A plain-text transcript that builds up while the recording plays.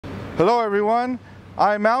Hello everyone,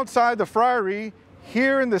 I'm outside the Friary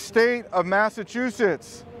here in the state of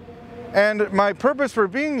Massachusetts. And my purpose for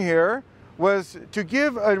being here was to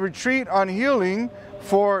give a retreat on healing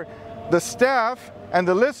for the staff and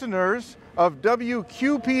the listeners of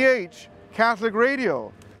WQPH Catholic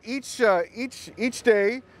Radio. Each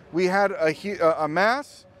day we had a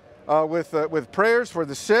Mass with prayers for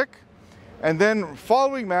the sick, and then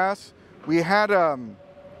following Mass we had a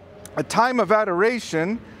time of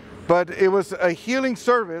adoration, but it was a healing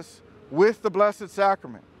service with the Blessed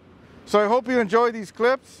Sacrament. So I hope you enjoy these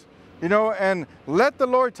clips, and let the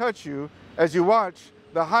Lord touch you as you watch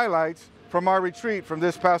the highlights from our retreat from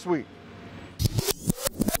this past week.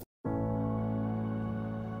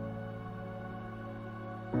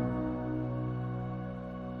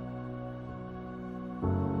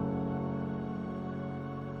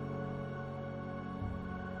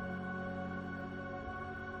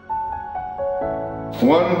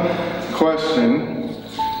 One question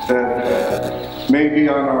that may be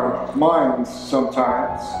on our minds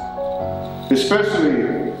sometimes,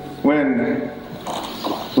 especially when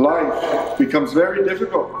life becomes very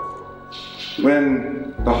difficult,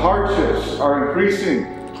 when the hardships are increasing,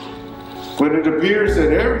 when it appears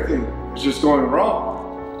that everything is just going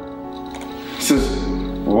wrong. He says,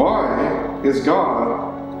 why is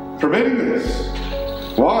God permitting this?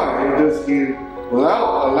 Why does He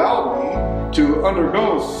allow me to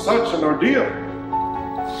undergo such an ordeal?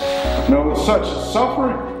 Such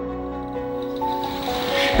suffering.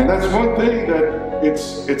 And that's one thing that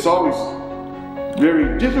it's always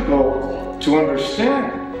very difficult to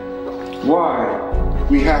understand, why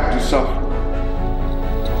we have to suffer.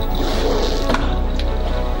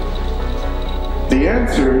 The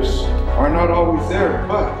answers are not always there,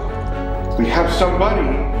 but we have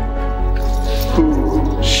somebody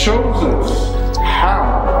who shows us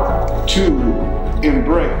how to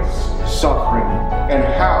embrace suffering and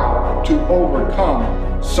how to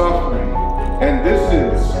overcome suffering. And this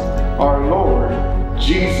is our Lord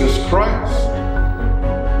Jesus Christ.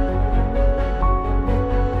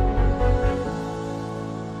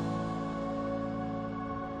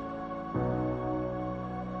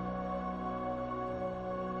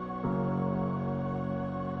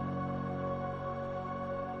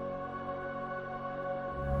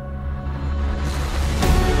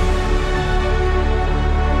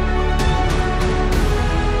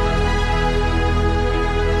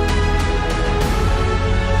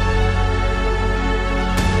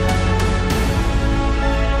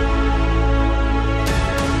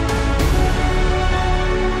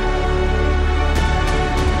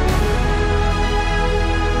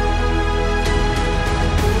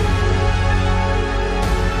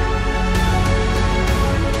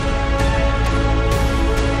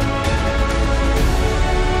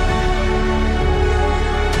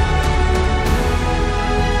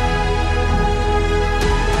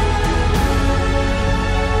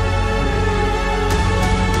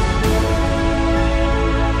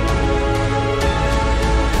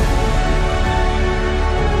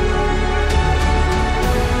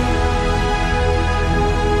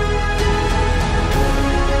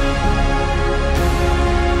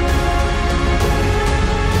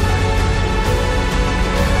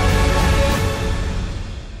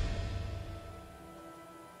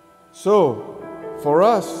 So, for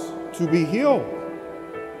us to be healed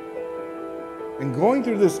and going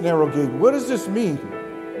through this narrow gate, what does this mean?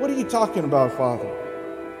 What are you talking about, Father?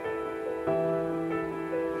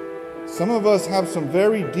 Some of us have some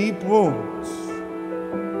very deep wounds,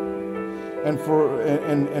 and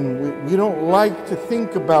we don't like to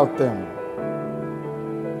think about them.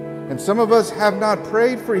 And some of us have not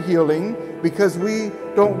prayed for healing because we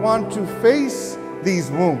don't want to face these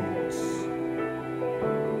wounds.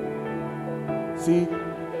 See,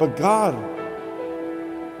 but God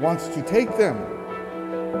wants to take them.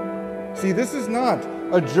 See, this is not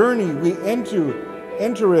a journey we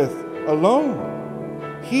entereth alone.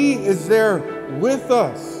 He is there with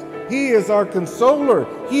us. He is our consoler.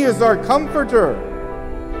 He is our comforter.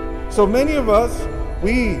 So many of us,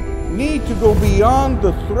 we need to go beyond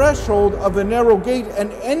the threshold of the narrow gate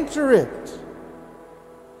and enter it.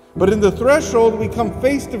 But in the threshold, we come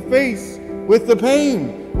face to face with the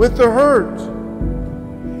pain, with the hurt.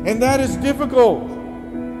 And that is difficult.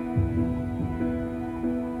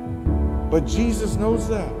 But Jesus knows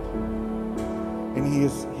that. And He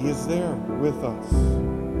is there with us.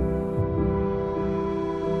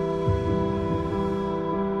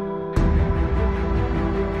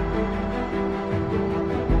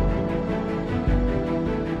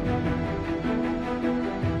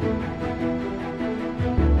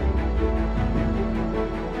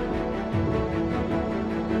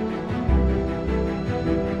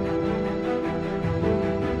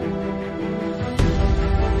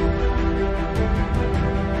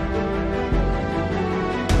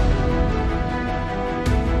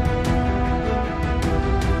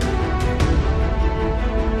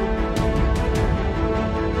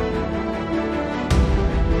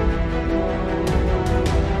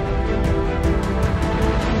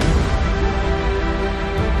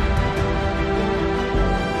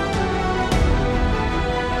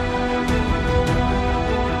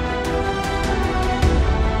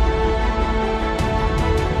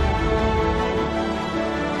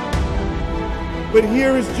 But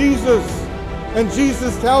here is Jesus. And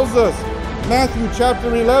Jesus tells us, Matthew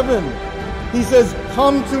chapter 11, he says,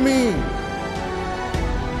 come to me.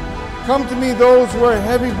 Come to me, those who are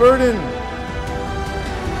heavy burdened.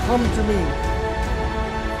 Come to me.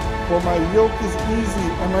 For my yoke is easy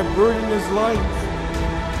and my burden is light.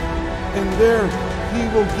 And there he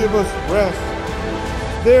will give us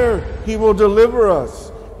rest. There he will deliver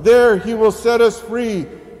us. There he will set us free.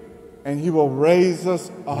 And he will raise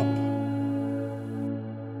us up.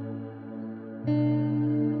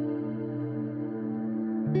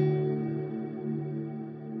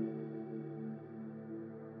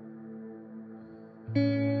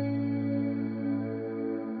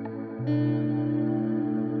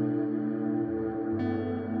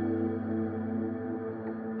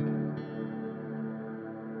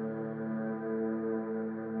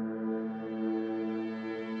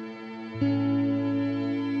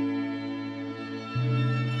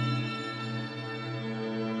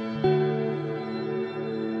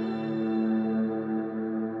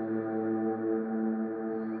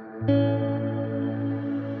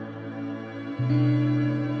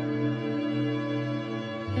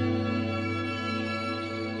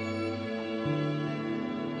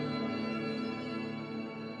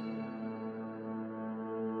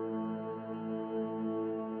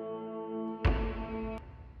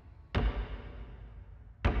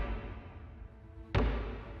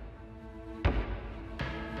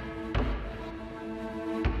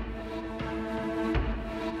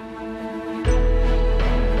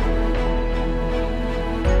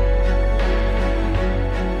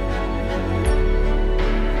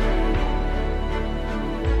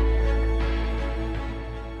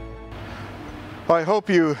 I hope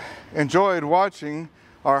you enjoyed watching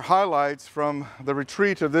our highlights from the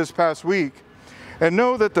retreat of this past week. And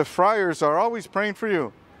know that the friars are always praying for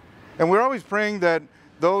you. And we're always praying that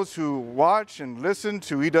those who watch and listen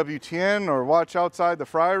to EWTN or watch outside the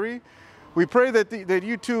Friary, we pray that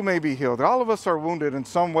you too may be healed. All of us are wounded in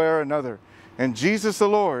some way or another. And Jesus the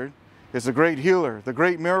Lord is the great healer, the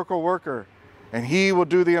great miracle worker. And he will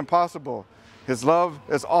do the impossible. His love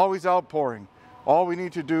is always outpouring. All we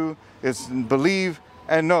need to do is believe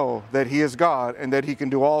and know that he is God and that he can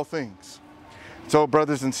do all things. So,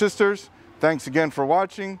 brothers and sisters, thanks again for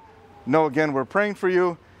watching. Know again we're praying for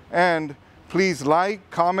you. And please like,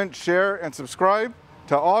 comment, share, and subscribe.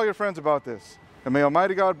 Tell all your friends about this. And may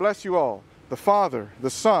Almighty God bless you all, the Father, the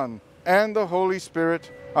Son, and the Holy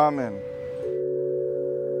Spirit. Amen.